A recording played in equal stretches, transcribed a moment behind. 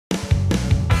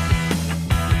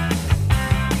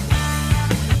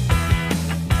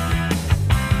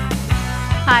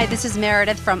Hi, this is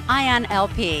Meredith from Ion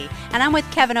LP, and I'm with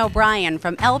Kevin O'Brien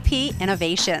from LP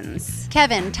Innovations.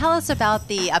 Kevin, tell us about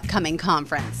the upcoming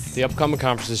conference. The upcoming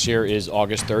conference this year is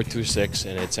August 3rd through 6th,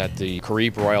 and it's at the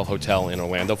Carib Royal Hotel in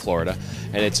Orlando, Florida.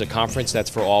 And it's a conference that's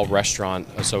for all restaurant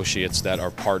associates that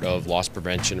are part of loss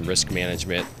prevention, risk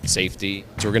management, safety.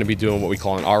 So we're going to be doing what we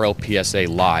call an RLPSA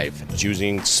Live. It's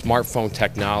using smartphone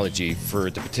technology for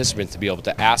the participant to be able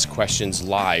to ask questions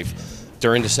live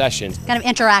during the session. Kind of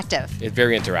interactive. It's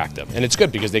very interactive, and it's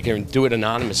good because they can do it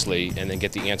anonymously and then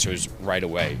get the answers right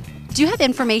away. Do you have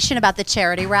information about the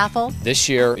charity raffle? This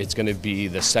year it's going to be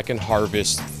the Second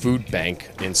Harvest Food Bank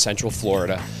in Central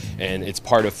Florida, and it's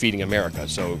part of Feeding America.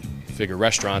 So figure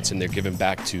restaurants, and they're giving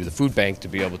back to the food bank to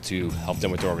be able to help them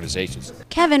with their organizations.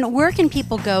 Kevin, where can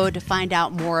people go to find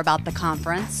out more about the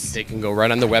conference? They can go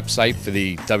right on the website for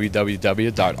the www.rlpsa.com,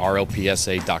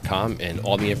 and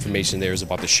all the information there is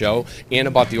about the show and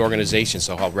about the organization,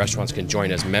 so how restaurants can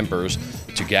join as members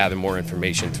to gather more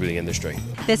information through the industry.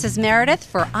 This is Meredith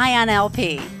for Ion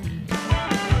LP.